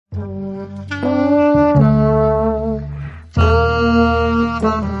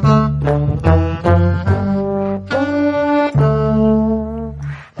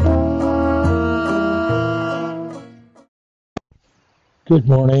Good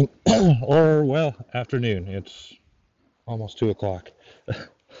morning, or well, afternoon. It's almost 2 o'clock,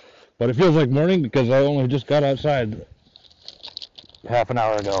 but it feels like morning because I only just got outside half an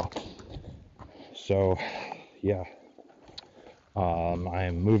hour ago. So, yeah,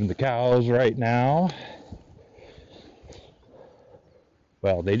 I'm moving the cows right now.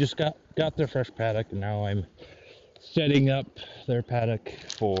 Well, they just got their fresh paddock, and now I'm setting up their paddock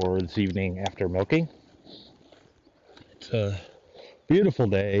for this evening after milking. It's a beautiful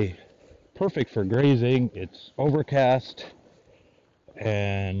day, perfect for grazing. It's overcast,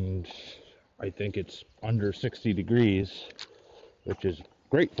 and I think it's under 60 degrees, which is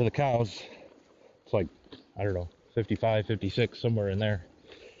great for the cows. It's like, I don't know, 55, 56, somewhere in there.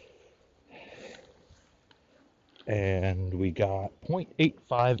 And we got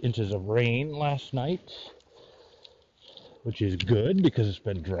 0.85 inches of rain last night, which is good because it's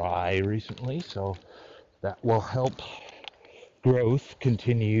been dry recently. So that will help growth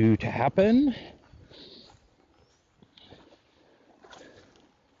continue to happen.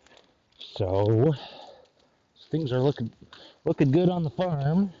 So things are looking good on the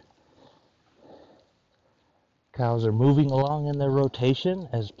farm. Cows are moving along in their rotation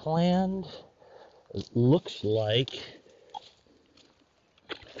as planned. It looks like,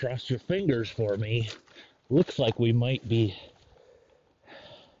 cross your fingers for me, looks like we might be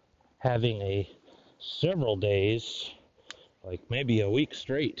having a several days, like maybe a week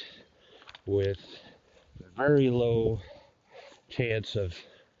straight, with very low chance of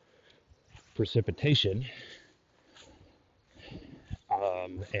precipitation.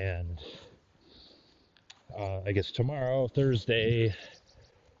 And I guess tomorrow, Thursday,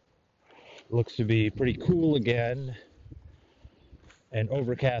 looks to be pretty cool again, and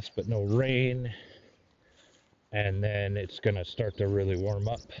overcast but no rain. And then it's going to start to really warm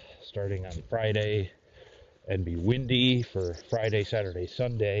up starting on Friday and be windy for Friday, Saturday,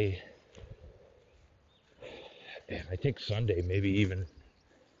 Sunday. And I think Sunday maybe even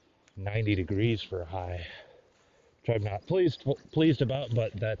 90 degrees for a high, which I'm not pleased about,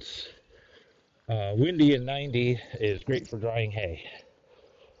 but that's windy and 90 is great for drying hay.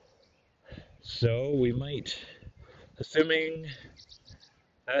 So we might, assuming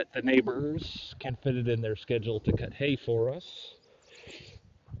that the neighbors can fit it in their schedule to cut hay for us,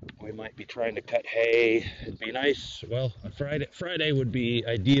 we might be trying to cut hay. It'd be nice. Well, a Friday would be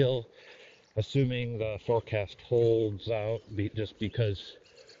ideal, assuming the forecast holds out, just because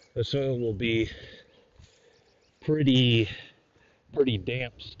the soil will be pretty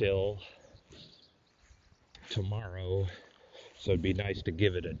damp still tomorrow. So it'd be nice to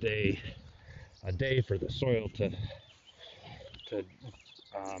give it a day for the soil to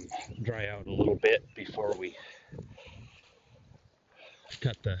dry out a little bit before we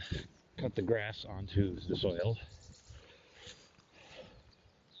cut the grass onto the soil.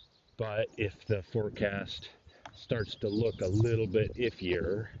 But if the forecast starts to look a little bit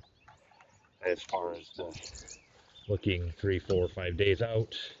iffier as far as looking 3, 4, 5 days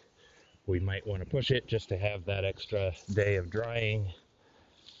out, we might want to push it just to have that extra day of drying.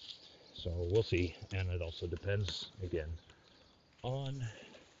 So we'll see, and it also depends again on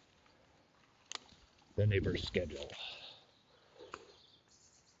the neighbor's schedule.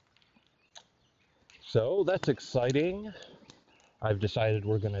 So that's exciting. I've decided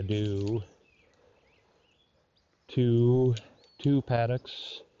we're going to do two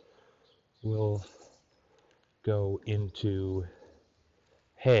paddocks. We'll go into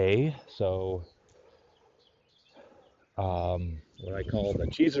hay, so what I call the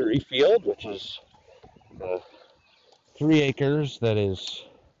cheesery field, which is the 3 acres that is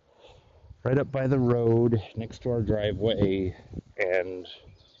right up by the road next to our driveway, and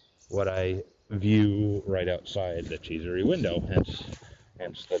what I view right outside the cheesery window,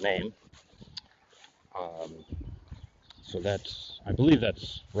 hence the name. So I believe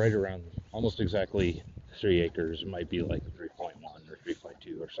that's right around almost exactly 3 acres. It might be like 3.1 or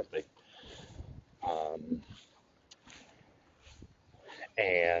 3.2 or something.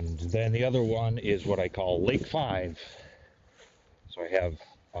 And then the other one is what I call Lake 5. So I have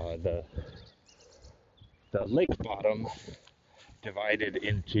the lake bottom divided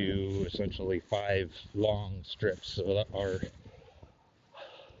into essentially 5 long strips. So that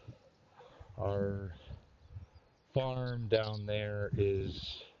our farm down there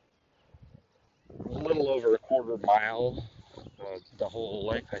is a little over a quarter mile. The whole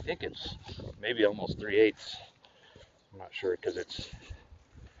length, I think it's maybe almost 3/8. I'm not sure because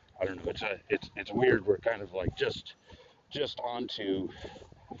I don't know. It's weird. We're kind of like just onto,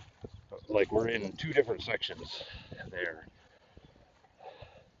 like we're in 2 different sections there.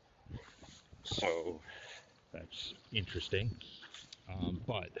 So that's interesting.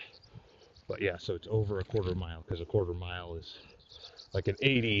 But yeah, so it's over a quarter mile because a quarter mile is like an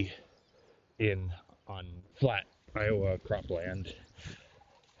 80 in on flat Iowa cropland.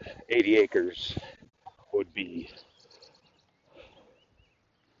 80 acres would be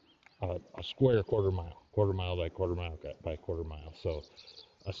a square quarter mile by quarter mile by quarter mile. So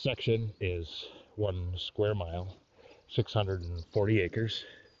a section is 1 square mile, 640 acres,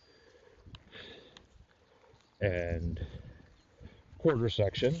 and quarter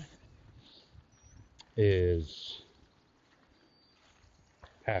section is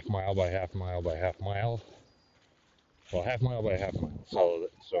half mile by half mile by half mile. Well, half mile by half mile. So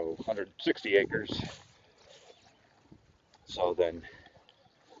 160 acres. So then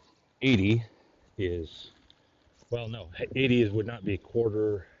 80 is, well, no, 80 would not be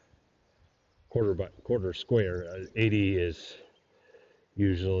quarter square. 80 is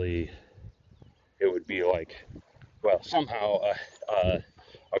usually, it would be like, well, somehow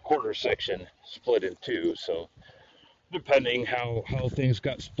a quarter section split in two. So depending how things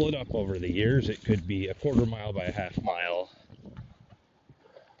got split up over the years, it could be a quarter mile by a half mile,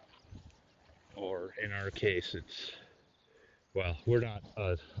 or in our case, it's, well, we're not,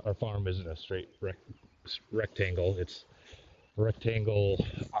 our farm isn't a straight rectangle. It's a rectangle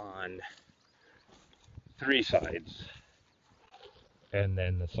on 3 sides. And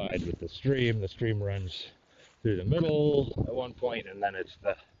then the side with the stream runs through the middle at one point, and then it's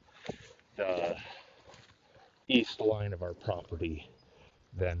the east line of our property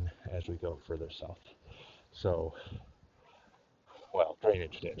then as we go further south. So, well,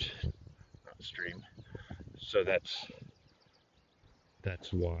 drainage ditch, not stream. So that's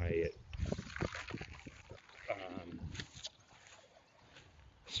why it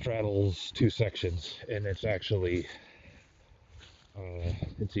straddles 2 sections, and it's actually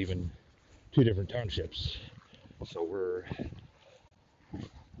it's even 2 different townships. So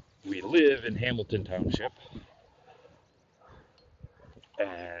we live in Hamilton Township,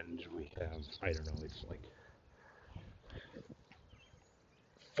 and we have, I don't know, it's like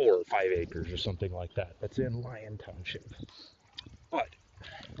 4 or 5 acres or something like that. That's in Lyon Township. But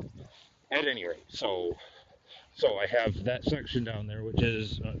at any rate, so I have that section down there, which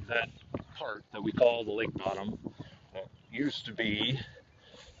is that part that we call the lake bottom, that used to be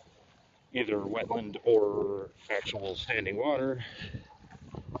either wetland or actual standing water.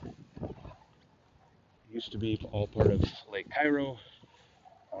 Used to be all part of Lake Cairo.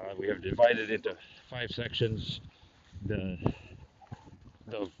 We have divided into 5 sections, the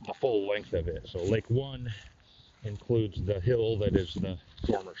full length of it. So Lake 1 includes the hill that is the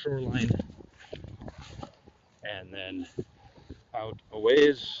former shoreline, and then out a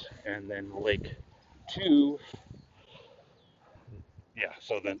ways, and then Lake 2, yeah,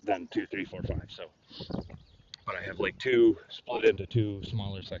 so then 2, 3, 4, 5. So, but I have Lake 2 split into 2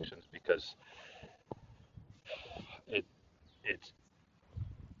 smaller sections because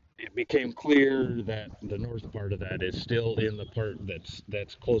it became clear that the north part of that is still in the part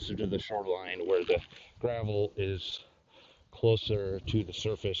that's closer to the shoreline, where the gravel is closer to the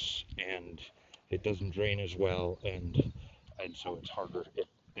surface and it doesn't drain as well, and so it's harder.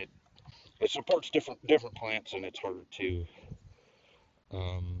 It supports different plants, and it's harder to.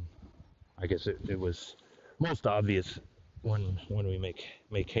 I guess it was most obvious when we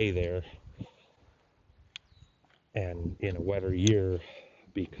make hay there, and in a wetter year,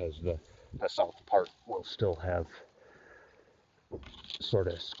 because the south part will still have sort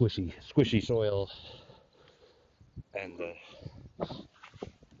of squishy soil, and the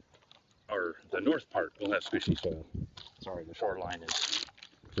north part will have squishy soil. Sorry, the shoreline is,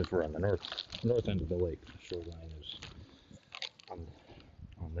 since we're on the north end of the lake, the shoreline is on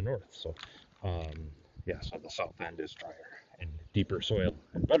the north. So yeah, so the south end is drier and deeper soil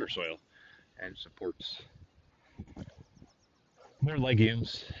and better soil, and supports more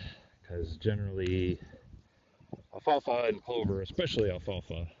legumes, because generally alfalfa and clover, especially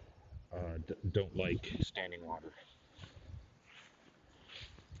alfalfa, don't like standing water.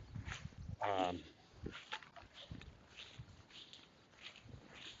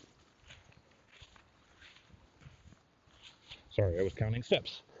 Sorry, I was counting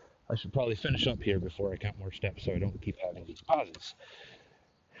steps. I should probably finish up here before I count more steps so I don't keep having these pauses.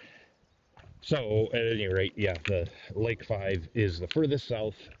 So at any rate, yeah, the Lake 5 is the furthest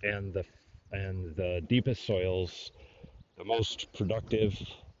south and the deepest soils. The most productive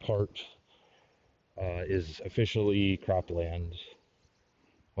part is officially cropland.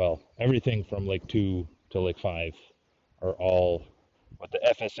 Well, everything from Lake 2 to Lake 5 are all what the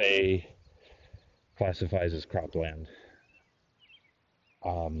FSA classifies as cropland.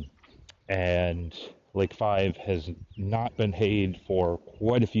 And Lake 5 has not been hayed for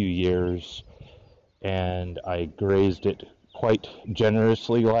quite a few years, and I grazed it quite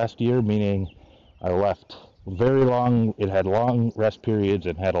generously last year, meaning I left very long, it had long rest periods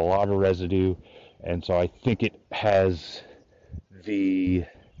and had a lot of residue, and so I think it has the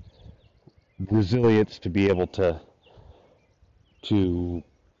resilience to be able to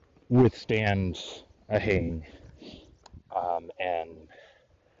withstand a haying, and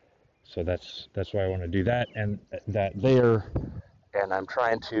so that's why I want to do that and that there. And I'm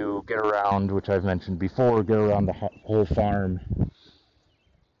trying to get around, which I've mentioned before, get around the whole farm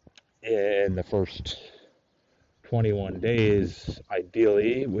in the first 21 days,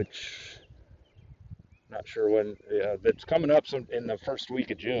 ideally, which not sure when. Yeah, that's coming up some in the first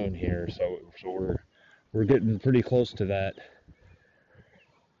week of June here, so we're getting pretty close to that.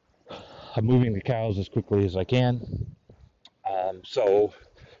 I'm moving the cows as quickly as I can. So if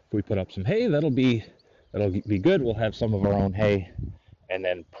we put up some hay, that'll be good. We'll have some of our own hay, and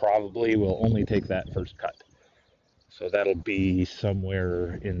then probably we'll only take that first cut. So that'll be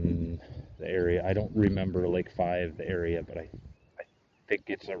somewhere in the area. I don't remember Lake 5, the area, but I think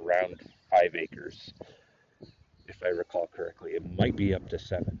it's around 5 acres, if I recall correctly. It might be up to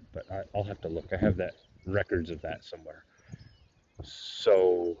 7, but I'll have to look. I have that records of that somewhere.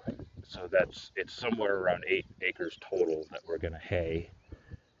 So, so it's somewhere around 8 acres total that we're gonna hay.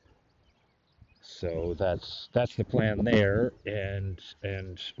 So that's the plan there, and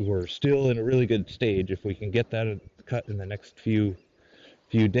we're still in a really good stage. If we can get that cut in the next few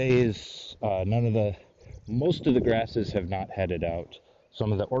days, most of the grasses have not headed out.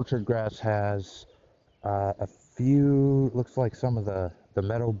 Some of the orchard grass has, a few. Looks like some of the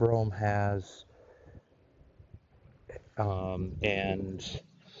meadow brome has, and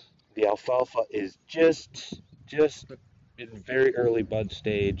the alfalfa is just in very early bud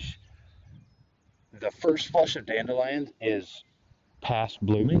stage. The first flush of dandelions is past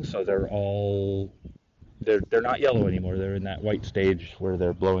blooming, so they're not yellow anymore. They're in that white stage where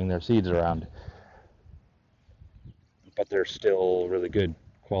they're blowing their seeds around, but they're still really good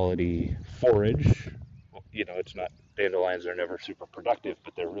quality forage. You know, it's not dandelions are never super productive,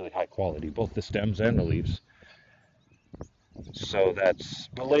 but they're really high quality, both the stems and the leaves. So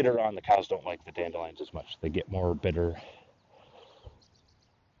but later on, the cows don't like the dandelions as much. They get more bitter.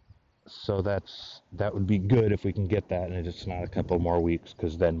 So that would be good if we can get that, and it's not a couple more weeks,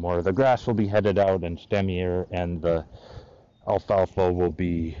 because then more of the grass will be headed out and stemmier, and the alfalfa will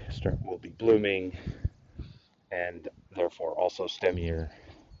be blooming, and therefore also stemmier.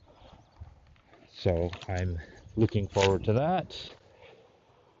 So I'm looking forward to that,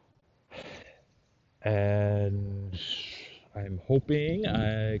 and I'm hoping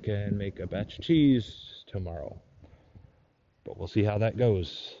I can make a batch of cheese tomorrow, but we'll see how that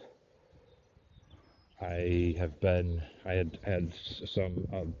goes. I had some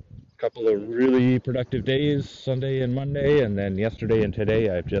a couple of really productive days, Sunday and Monday, and then yesterday and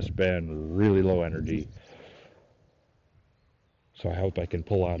today I've just been really low energy. So I hope I can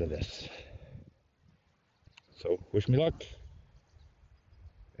pull out of this. So wish me luck,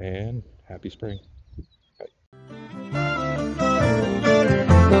 and happy spring.